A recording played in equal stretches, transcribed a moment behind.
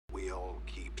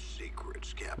keep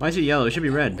secrets, Captain. Why is it yellow? It should be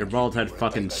red. Your bald head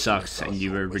fucking sucks, and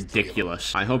you were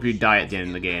ridiculous. I hope you die at the end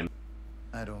of the game.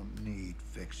 I don't need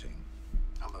fixing.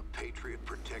 I'm a patriot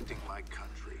protecting my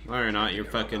country. No, you're not. You're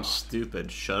fucking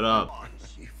stupid. Shut up.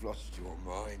 You've lost your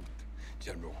mind,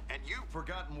 General. And you've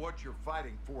forgotten what you're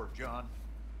fighting for, John.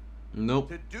 Nope.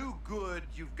 To do good,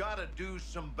 you've got to do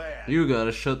some bad. You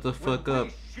gotta shut the fuck up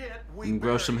and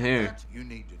grow some hair. You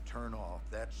need to turn off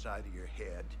that side of your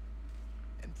head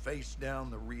and face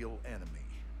down the real enemy.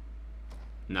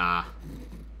 Nah,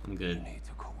 I'm good. You need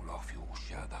to cool off your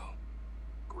shadow.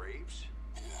 Graves?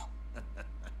 Yeah.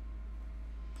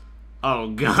 Oh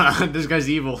god, this guy's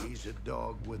evil. He's a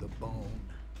dog with a bone.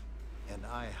 And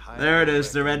I There it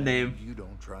is, the red name. You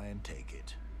don't try and take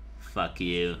it. Fuck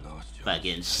you.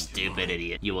 Fucking stupid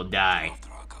idiot. You will die. After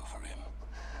I go for him,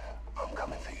 I'm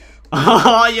coming for you.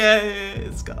 Oh yeah,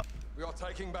 let's go. We are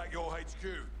taking back your HQ.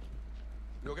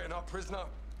 You're getting our prisoner.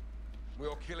 We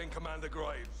are killing Commander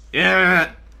Graves.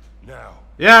 Yeah. Now.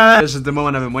 Yeah. This is the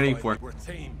moment I've been waiting for. We're a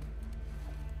team.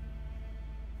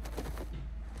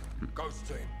 Ghost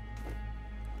team.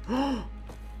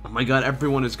 Oh my god,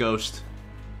 everyone is Ghost.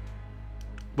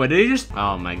 What did he just?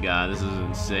 Oh my god, this is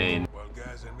insane. While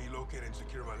Gaz and me locate and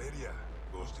secure Valeria,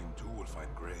 Ghost Team 2 will find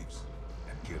Graves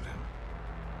and kill him.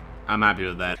 I'm happy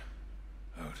with that.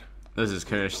 Out. This is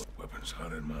cursed. Weapons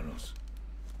hot in manos.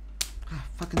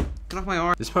 Fucking get off my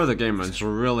arm. This part of the game runs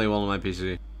really well on my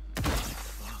PC.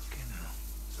 Fucking hell.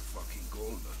 It's a fucking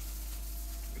gold.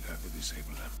 We'll have to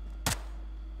disable them.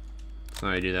 That's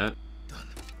how you do that. Done.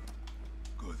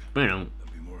 Good. Bam.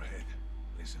 There'll be more ahead.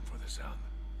 Listen for the sound.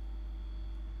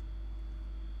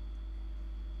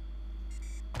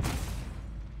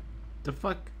 The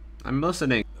fuck? I'm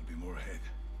listening. There'll be more ahead.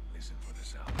 Listen for the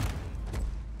sound.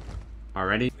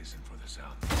 Already? Listen for the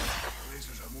sound. The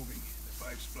lasers are moving. The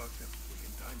pipes block them. We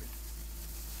can time it.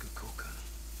 Good cook.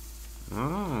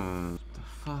 Oh. The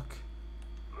fuck?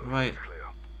 Right.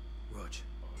 Roger.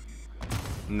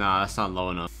 Nah, that's not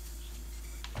low enough.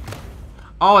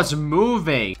 Oh, it's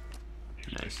moving!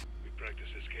 Nice. We practice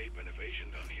escape and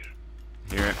evasion down here.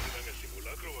 Hear it.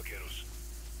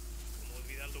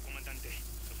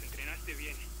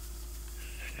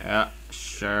 Yeah,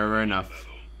 sure enough.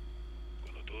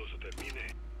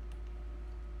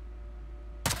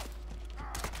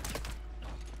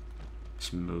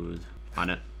 Smooth. On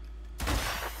it. Do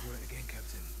it again,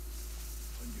 Captain.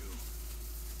 On you.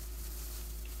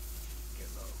 Get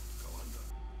low. Go under.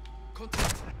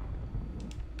 Contact.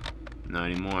 Not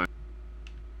anymore.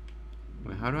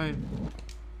 Wait, how do I...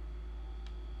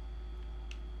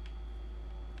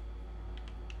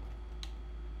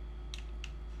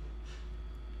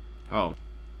 Oh.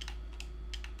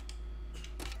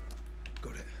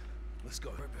 Got it. Let's go.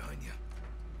 Right behind you.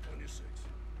 On your six.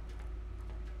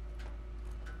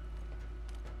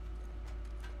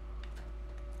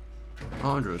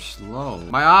 Andrew's slow.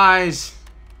 My eyes!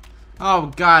 Oh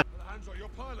god. Hands on your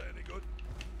pilot, any good?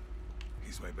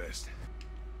 He's my best.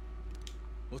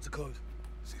 What's the code?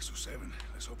 627.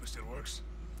 Let's hope it still works.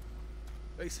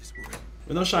 Bases, we're in.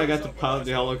 With no shot, I got to pilot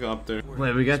the helicopter.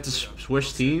 Wait, we got to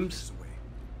switch teams?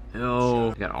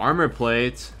 Yo, we got armor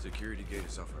plates. Security gate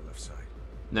is off our left side.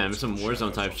 Nah, I'm some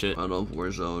Warzone type shit. I love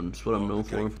Warzone. That's what I'm known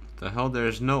for. The hell,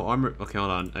 there's no armor. Okay,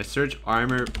 hold on. I search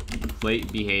armor plate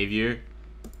behavior,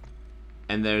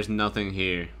 and there's nothing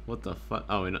here. What the fuck?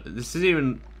 Oh, wait, no. This is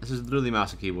literally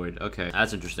mouse and keyboard. Okay,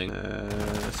 that's interesting.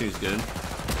 That seems good.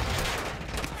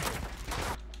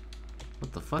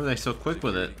 What the fuck? Are they so quick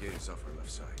with it? Gate is off our left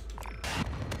side.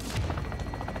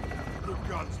 Look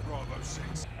guns, Bravo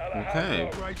 6. Okay.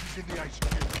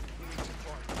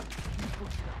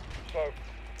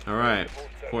 Alright,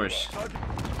 of course. I'm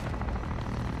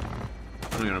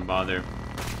not gonna bother.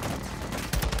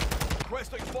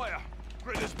 Requesting fire.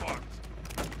 Grid is marked.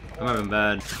 I'm having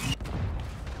bad.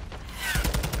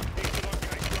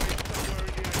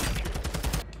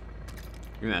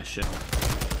 Give me that shit.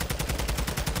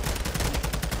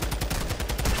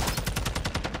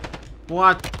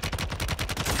 What?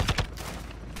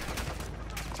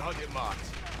 Target marked.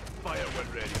 Fire when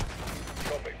ready.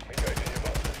 Copy. Engaging your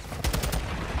mark.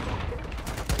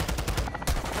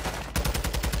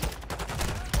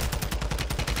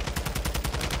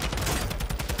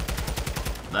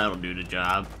 That'll do the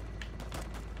job.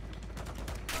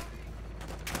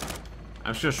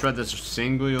 I'm just gonna shred this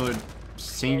singular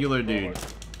dude.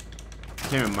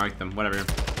 Can't even mark them. Whatever. Go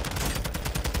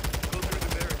through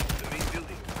the barracks, the main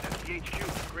building. That's the HQ.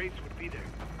 Graves would be there.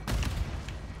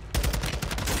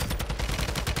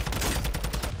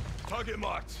 Target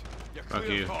marked. Fuck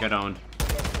you. Get owned.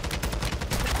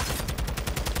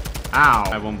 Ow. I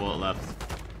have one bullet left.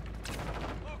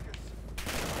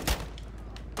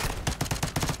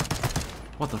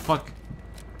 What the fuck?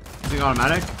 Is it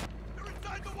automatic?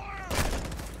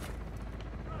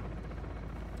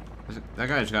 That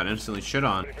guy just got instantly shit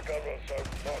on.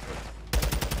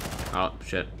 Oh,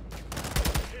 shit.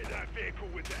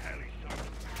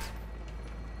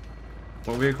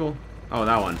 What vehicle? Oh,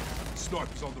 that one.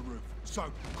 Snipers on the roof. So,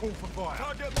 call for fire.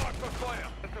 Target marked for fire.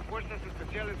 That's the Fuerzas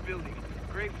Especiales building.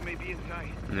 Graves may be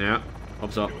inside. Yeah.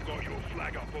 Hope so. You got your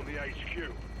flag up on the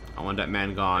HQ. I want that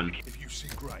man gone. If you see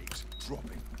Graves, drop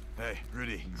him. Hey,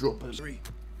 Rudy. Drop him. 3,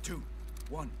 2,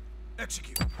 1,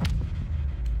 execute.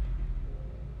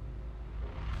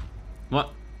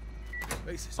 What?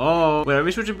 Oh, wait, are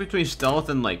we switching between stealth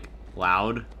and, like,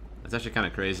 loud? That's actually kind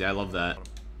of crazy. I love that.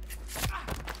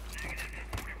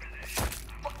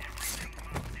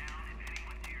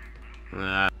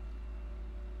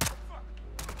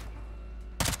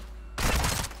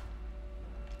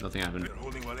 Nothing happened. We're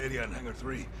holding one area in Hangar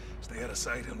 3. Stay out of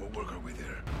sight and we'll work our way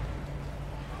there.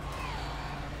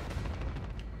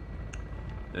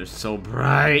 They're so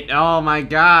bright. Oh my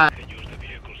god. Use the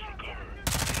vehicles for cover.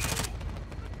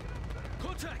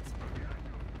 Contact!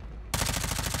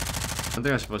 I don't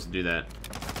think I'm supposed to do that.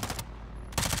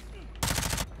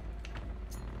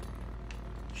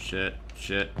 Shit,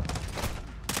 shit.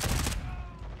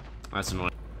 That's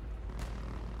annoying.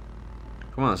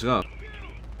 Come on, let's go.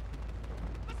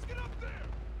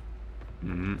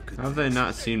 How have they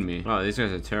not seen me? Wow, these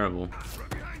guys are terrible.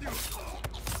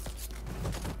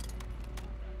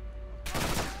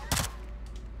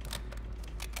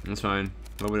 That's fine.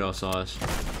 Nobody else saw us.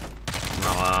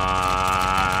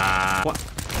 What?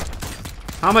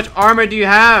 How much armor do you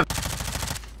have?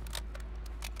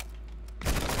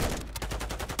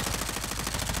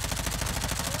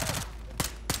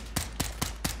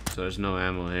 So there's no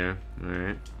ammo here.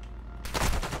 Alright.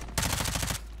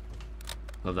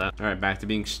 Love that. Alright, back to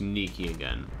being sneaky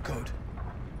again. Code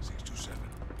 627.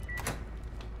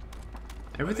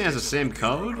 Everything has the same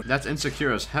code? That's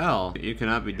insecure as hell. You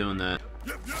cannot be doing that.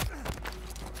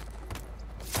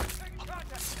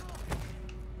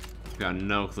 Got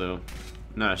no clue.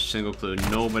 Not a single clue.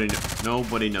 Nobody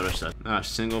noticed that. Not a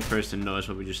single person noticed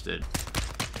what we just did.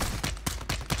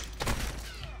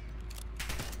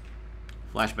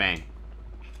 Flashbang.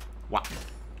 What?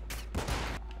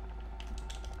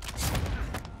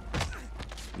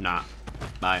 Nah.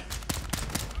 Bye.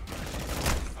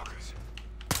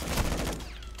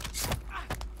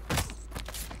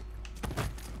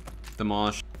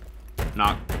 Demolish.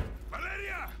 Knock.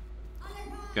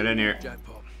 Get in here.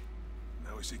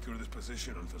 Now we secure this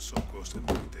position until some ghost and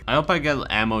I hope I get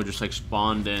ammo just like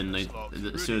spawned in like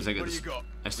as soon as I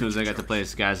get to play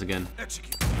as guys again.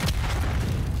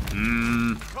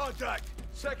 Contact!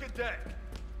 Second deck!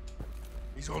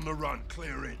 He's on the run,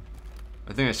 clear in.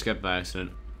 I think I skipped by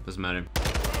accident. Doesn't matter.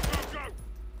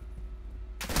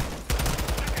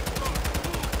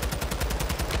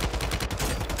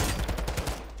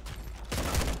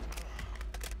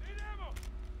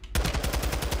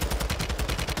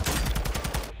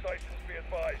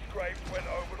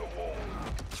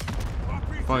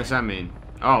 What does that mean?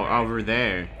 Oh, over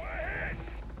there.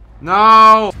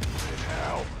 No!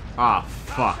 Ah,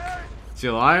 fuck. Is he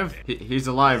alive? He's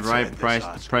alive, right? Price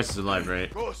is alive,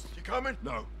 right? Ghost, you coming?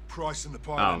 No. Price and the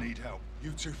pilot need help.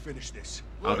 You two finish this.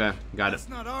 Okay, got it. That's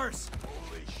not ours.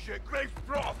 Holy shit, Graves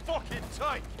brought a fucking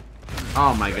tank.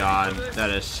 Oh my god, that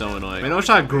is so annoying. I know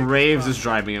shot Graves is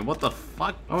driving it. What the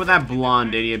fuck? Why would that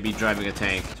blonde idiot be driving a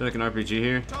tank? Is there like an RPG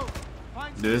here?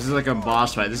 Dude, this is like a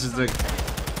boss fight. This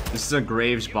is a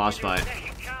Graves boss fight.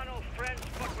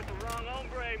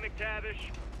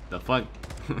 The fuck?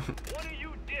 One of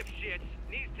you dipshits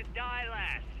needs to die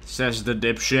last. Says the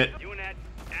dipshit. You and that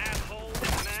asshole with the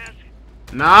mask?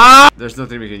 Nah! There's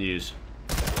nothing we can use.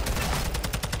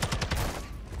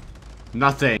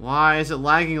 Nothing. Why is it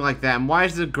lagging like that? And why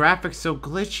is the graphics so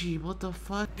glitchy? What the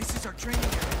fuck? This is our training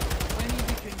area. Plenty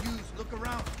we can use. Look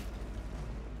around.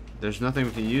 There's nothing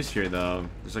we can use here though.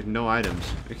 There's like no items.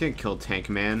 We can't kill Tank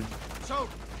Man. So,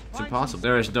 It's impossible.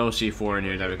 There is no C4 in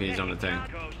here that we can use on the tank.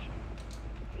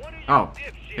 Oh,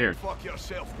 here. Fuck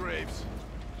yourself, Graves.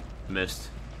 Missed.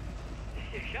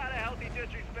 You got a healthy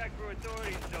disrespect for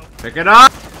authorities, so. Pick it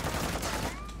up!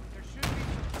 there should be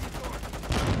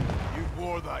You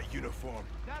wore that uniform.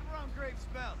 that wrong Graves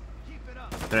spell. Keep it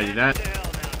up. Did I do that? What the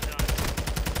hell now,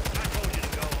 son? I told you to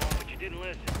go home, but you didn't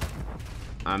listen.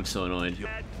 I'm so annoyed.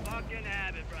 Bad fucking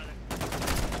habit, brother.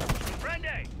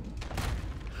 Prende!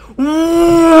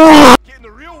 Getting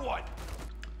the real one.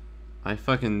 I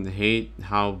fucking hate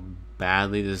how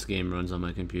badly this game runs on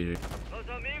my computer. Los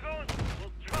amigos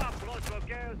will drop los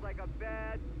bloqueos like a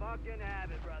bad fucking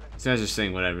habit, brother. This guy's just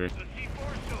saying whatever. The C4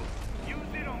 suit. Use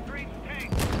it on Graves'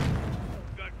 tank.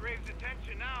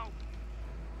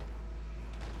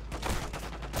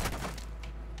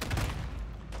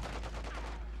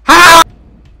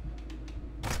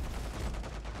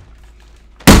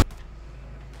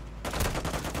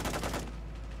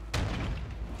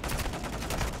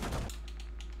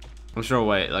 I'm sure.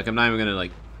 Wait, like I'm not even gonna like.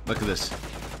 Look at this.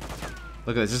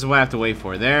 Look at this. This is what I have to wait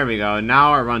for. There we go.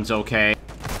 Now it runs okay.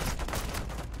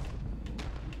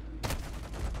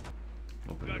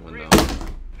 Open the window.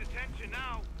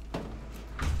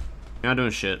 You're not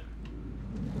doing shit.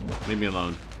 Leave me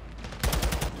alone.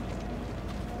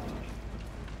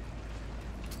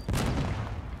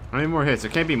 How many more hits?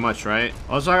 There can't be much, right?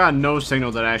 Also, I got no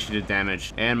signal that I actually did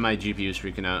damage. And my GPU is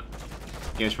freaking out.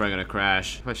 Game's probably gonna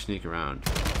crash. If I sneak around.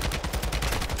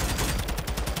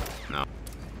 No.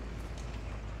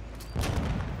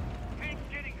 Kane's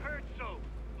getting hurt, so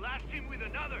blast him with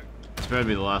another. This better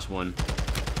be the last one.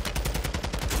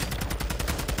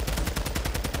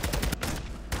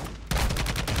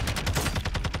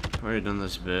 Already done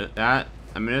this bit. That,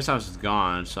 I mean, this house is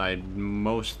gone, so I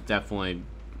most definitely.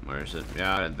 Where is it?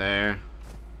 Yeah, got it there.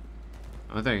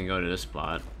 I don't think I can go to this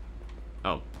spot.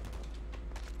 Oh.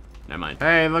 Never mind.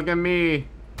 Hey, look at me.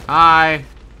 Hi.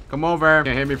 Come over.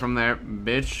 Can't hit me from there,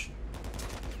 bitch.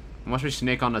 Must be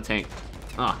snake on the tank.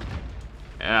 Ah.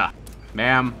 Yeah.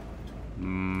 Bam.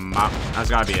 That's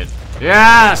gotta be it.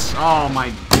 Yes! Oh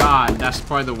my god. That's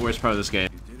probably the worst part of this game.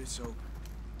 You did it, so.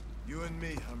 You and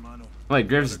me, hermano. Wait,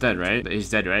 Graves is dead, right? He's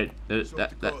dead, right?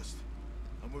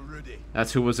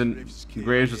 That's who was in.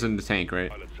 Graves was in the tank,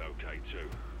 right?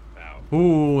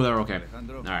 Ooh, they're okay.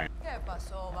 Alright.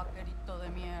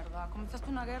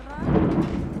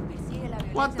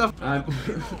 What the f?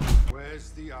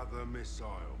 Where's the other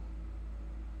missile?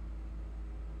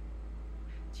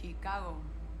 Chicago.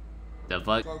 The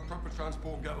fuck? Go proper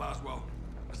transport and get Laswell.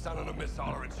 A son and a missile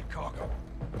are in Chicago.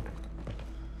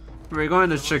 We're going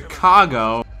to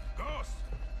Chicago.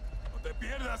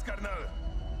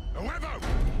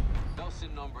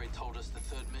 Nelson Nombre told us the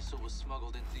third missile was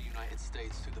smuggled into the United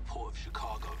States through the port of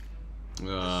Chicago.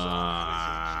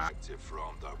 Active for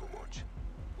armed overwatch.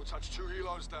 We'll touch 2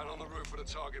 helos down on the roof of the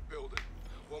target building.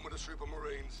 One with a troop of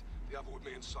Marines, the other with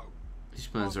me and Soap. These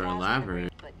plans are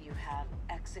elaborate. But you have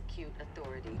execute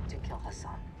authority to kill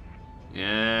Hassan.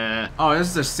 Yeah. Oh, this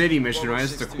is a city mission, right?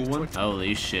 This is the cool one.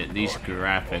 Holy shit, these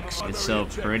graphics. It's so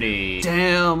pretty.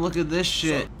 Damn, look at this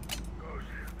shit.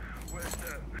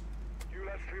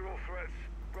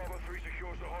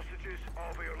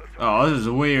 Oh, this is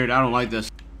weird. I don't like this.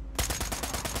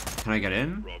 Can I get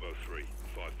in?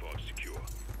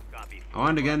 I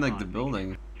wanted to get in, like, the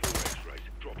building.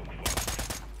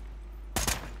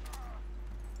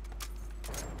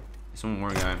 Some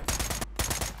more guy.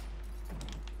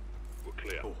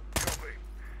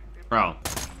 Bro.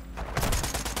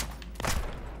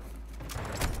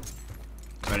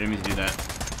 Sorry, I didn't mean to do that.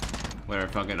 Whatever,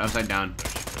 fuck it. Upside down.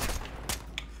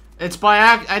 It's by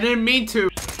I didn't mean to.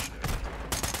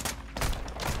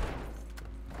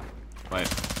 Wait.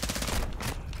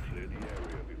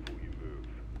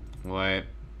 Wait.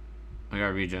 I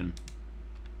got regen.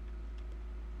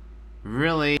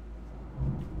 Really?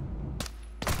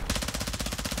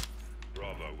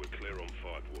 Bravo, we're clear on 5-1.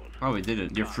 Oh, we did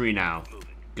it. You're free now.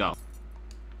 Go.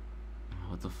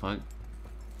 What the fuck?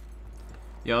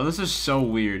 Yo, this is so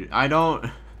weird. I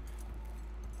don't...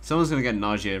 Someone's gonna get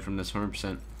nauseated from this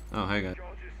 100%. Oh, hey guys.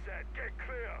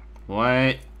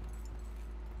 What?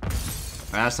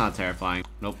 That's not terrifying.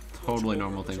 Nope. Totally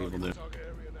normal thing people do.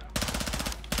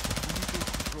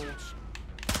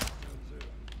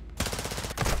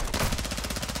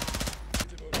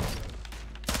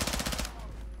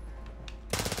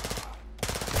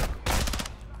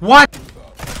 What?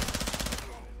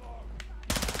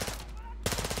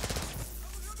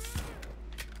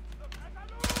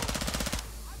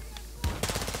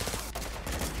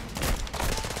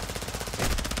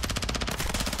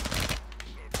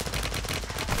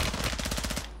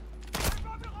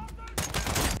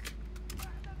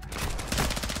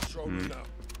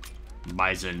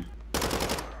 Bison.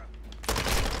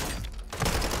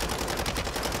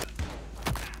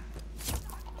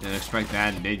 Didn't expect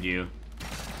that, did you?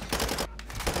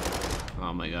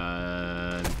 Oh my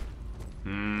god.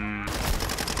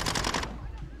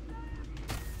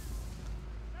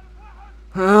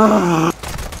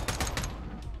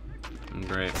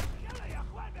 Great.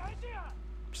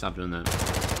 Stop doing that.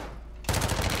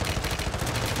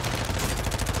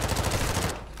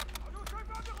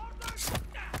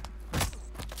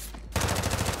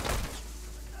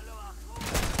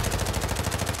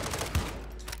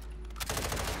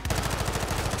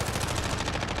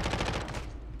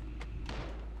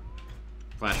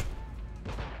 Flash.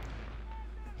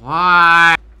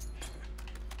 Why?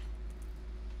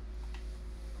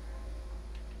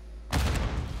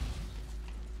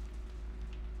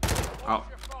 Oh,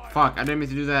 fuck, I didn't mean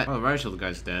to do that. Oh, the right shield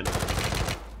guy's dead.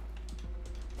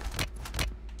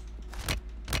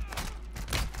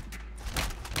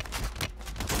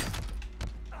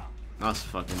 That's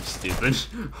fucking stupid.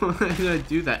 Why did I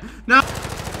do that? No!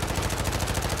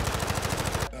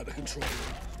 Out of control.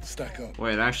 Stack up.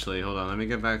 Wait, actually, hold on. Let me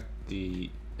get back the...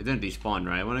 It didn't despawn,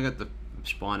 right? I want to get the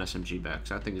spawn SMG back,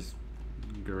 so I think it's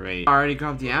great. I already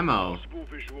grabbed the ammo. Possible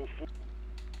visual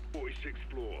 46th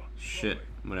floor. Shit.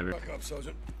 Whatever. Back up,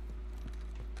 Sergeant.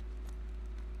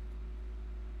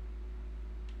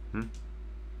 Hmm?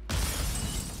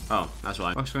 Oh, that's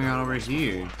why. What's going on over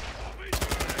here?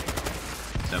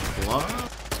 The floor?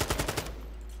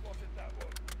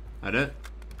 That it?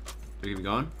 Do we keep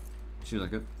going? Seems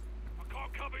like it. I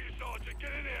can't cover you, Sergeant.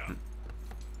 Get in here.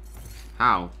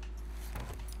 How?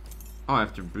 Oh, I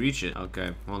have to breach it.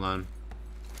 Okay, hold on.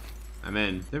 I'm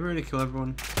in. Did they already kill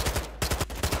everyone?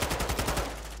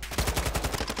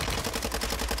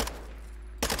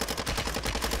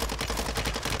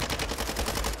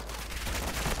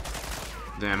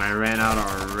 Damn, I ran out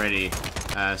already.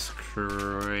 That's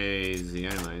crazy.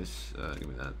 Anyways, give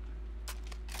me that.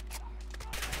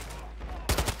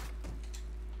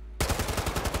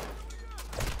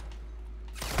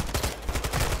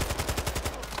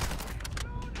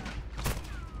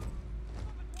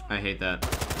 I hate that.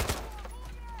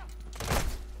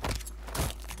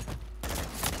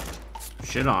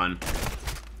 Shit on.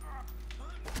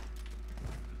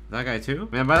 That guy too?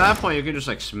 Man, by that point you can just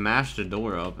like smash the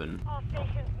door open. All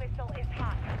stations missile is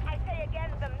hot. I say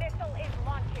again, the missile is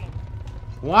launching.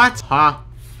 What? Huh?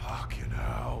 Fucking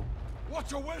hell.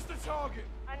 Watcher, where's the target?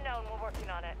 Unknown, we're working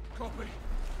on it. Copy.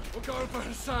 We're going for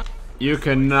Hassan. You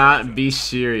cannot be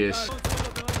serious.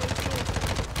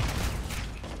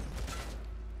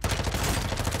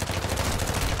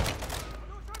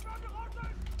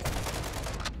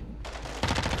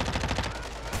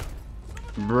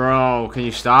 Bro, can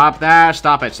you stop that?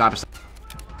 Stop it, stop it.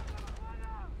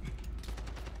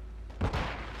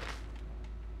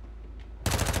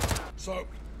 So,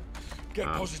 get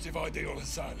positive ID on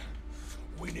Hassan.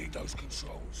 We need those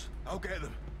controls. I'll get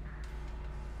them.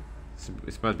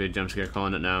 It's supposed to be a jump scare,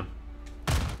 calling it now.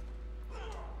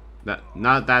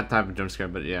 Not that type of jump scare,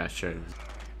 but yeah, sure.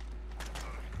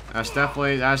 That's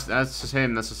definitely that's just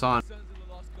him. That's Hassan.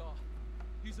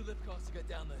 Use the lift cars to get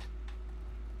down there.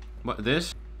 What,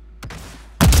 this?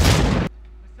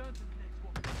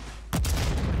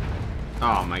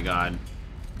 Oh my god.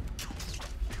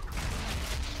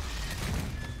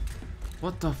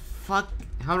 What the fuck?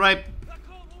 How do I...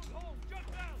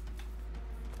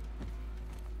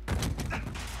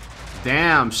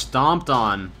 Damn, stomped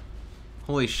on.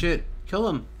 Holy shit. Kill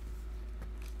him.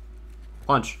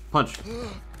 Punch, punch.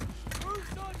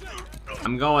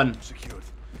 I'm going. Secured.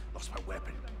 Lost my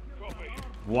weapon.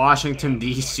 Washington,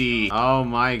 D.C. Oh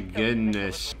my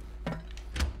goodness.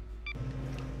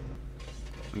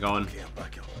 I'm going. Okay, I'm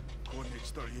back up.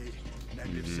 Coordinates 38,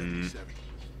 negative 77.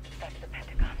 That's the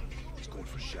Pentagon. He's going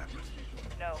for Shepherd.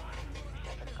 No,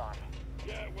 Shepard's gone.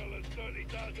 Yeah, well, there's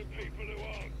 30,000 people who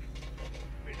aren't.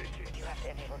 Finish it. You have to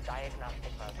enable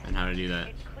diagnostic mode. And how to do that.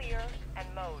 It's clear and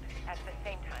mode at the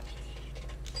same time.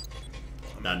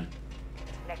 Done.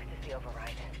 Next is the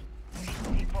override.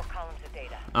 See 4 columns of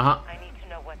data. Uh-huh. I need to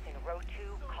know what's in row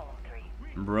 2, column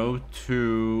 3. Row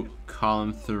 2,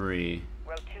 column 3.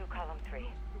 Row 2, column 3.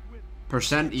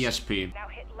 Percent ESP. Now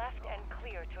hit left and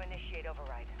clear to initiate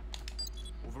override.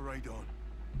 Override on.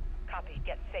 Copy.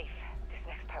 Get safe. This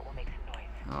next part will make some noise.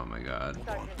 Oh my god.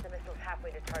 Sergeant, the missile's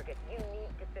halfway to target. You need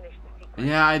to finish the sequence.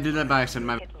 Yeah, I did that by accident.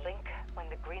 My... Hit link when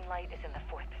the green light is in the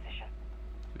 4th position.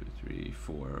 2, 3,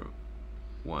 4.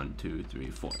 1, 2, 3,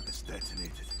 4. It's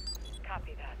detonated.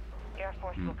 Copy that. Air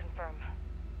Force will confirm.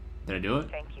 Did I do it?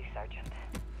 Thank you, Sergeant.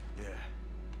 Yeah.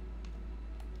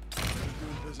 Been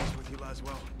doing business with you,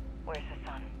 Laswell. Where's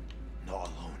Hassan? Not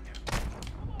alone.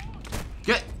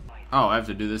 Get. Oh, I have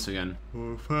to do this again.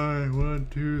 4, 5, 1,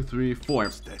 2, 3, 4.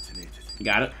 It's detonated. You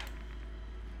got it.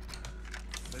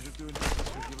 Pleasure doing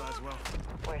business with you, Laswell.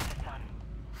 Where's Hassan?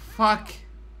 Fuck.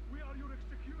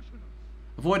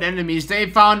 Avoid enemies. They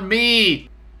found me.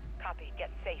 Copy.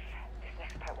 Get safe. This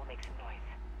next part will make some noise.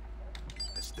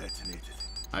 It's detonated.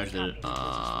 I just did it.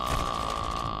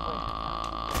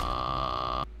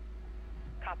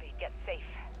 Copy. Get safe.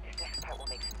 This next part will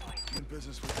make some noise. Doing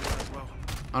business with you, Laswell.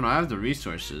 Oh no, I have the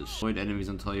resources. Avoid enemies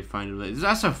until you find it.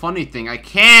 That's a funny thing. I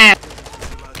can't.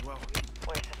 Laswell.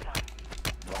 Where's Hassan?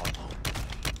 Not alone.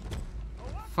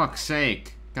 Fuck's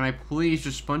sake. Can I please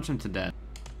just punch him to death?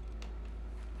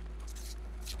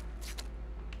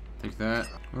 Take that.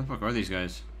 Where the fuck are these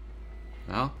guys?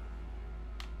 The hell?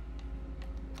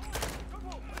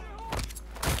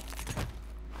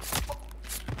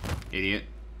 Idiot.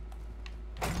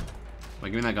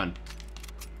 Wait, give me that gun.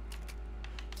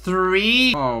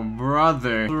 3? Oh,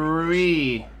 brother.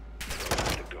 3.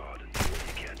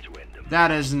 That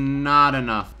is not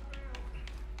enough.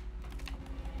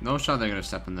 No shot they're gonna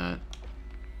step in that.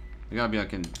 They gotta be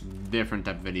like a different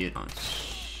type of idiot.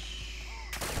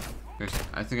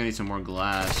 I think I need some more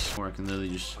glass, or I can literally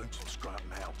just...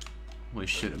 Holy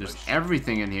shit, there's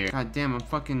everything in here. God damn, I'm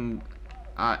fucking...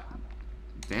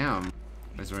 damn.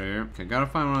 It's right here. Okay, gotta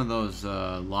find one of those,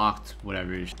 locked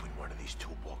whatevers. One of these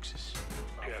toolboxes.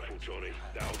 Careful, Johnny.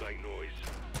 That'll make noise.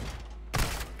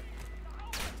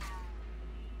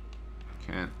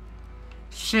 Can't.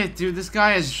 Shit, dude, this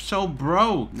guy is so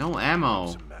broke. No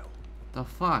ammo. The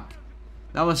fuck?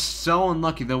 That was so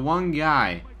unlucky. The one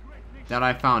guy that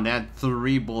I found had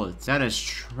 3 bullets. That is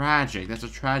tragic. That's a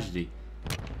tragedy.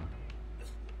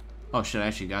 Oh shit, I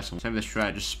actually got some. Save this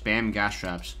strat. Just spam gas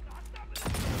traps.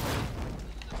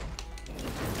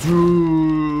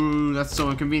 Dude, that's so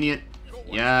inconvenient.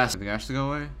 Yes. The gas to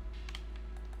go away?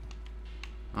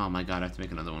 Oh my god, I have to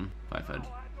make another one. 5 head.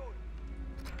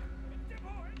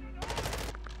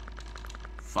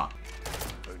 Fuck.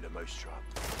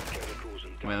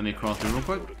 Wait, let me crawl through real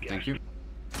quick. Thank you.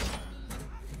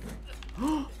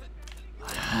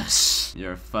 Yes.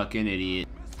 You're a fucking idiot.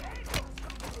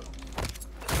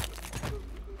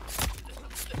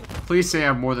 Please say I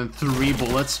have more than 3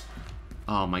 bullets.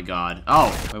 Oh my god.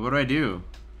 Oh, wait, what do I do?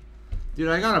 Dude,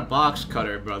 I got a box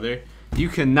cutter, brother. You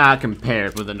cannot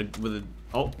compare with a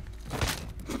oh.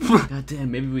 God damn,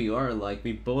 maybe we are like,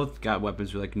 we both got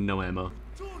weapons with like no ammo.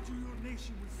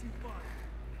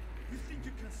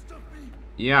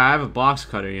 Yeah, I have a box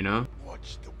cutter, you know.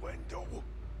 Watch the window.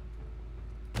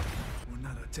 We're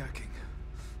not attacking.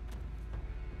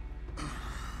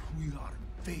 We are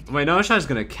invading. Wait, no shot's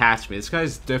gonna catch me. This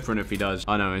guy's different if he does.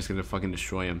 Oh no, he's gonna fucking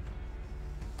destroy him.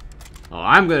 Oh,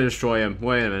 I'm gonna destroy him.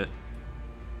 Wait a minute.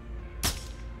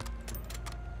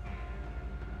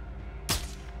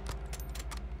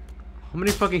 How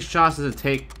many fucking shots does it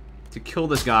take to kill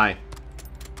this guy?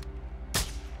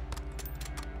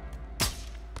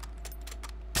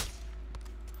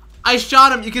 I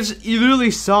shot him. You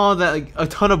literally saw that like a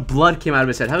ton of blood came out of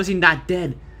his head. How is he not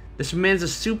dead? This man's a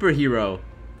superhero.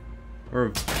 Or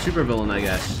a supervillain, I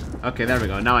guess. Okay, there we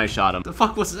go. Now I shot him. The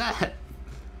fuck was that?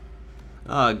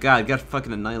 Oh god, got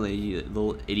fucking annihilated, you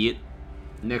little idiot.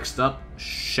 Next up,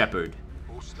 Shepherd.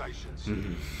 All stations.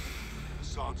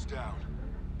 Hassan's down.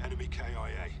 Enemy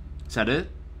KIA. Is that it?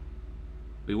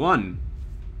 We won.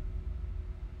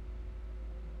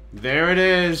 There it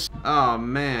is. Oh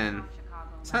man.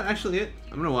 Is that actually it?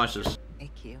 I'm gonna watch this.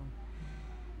 AQ.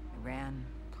 Iran.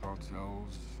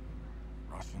 Cartels.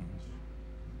 Russians.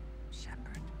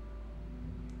 Shepherd.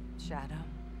 Shadow.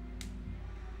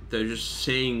 They're just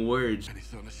saying words. And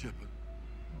he's on a shipment.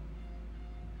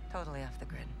 Totally off the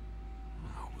grid.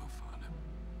 Oh, we'll find him.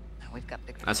 Now we've got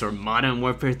the grid. That's our Modern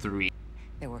Warfare 3.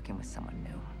 They're working with someone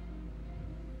new.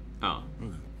 Oh.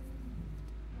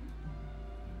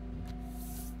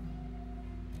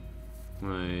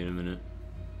 Wait a minute.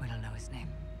 We don't know his name.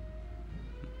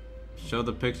 Show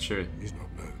the picture. He's not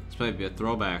bad. This might be a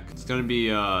throwback. It's gonna be,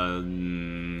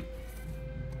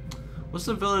 what's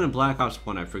the villain in Black Ops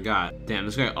 1? I forgot. Damn,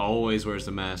 this guy always wears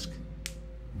the mask.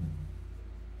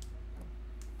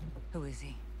 Who is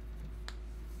he?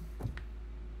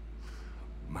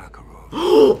 Makarov.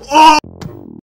 Oh!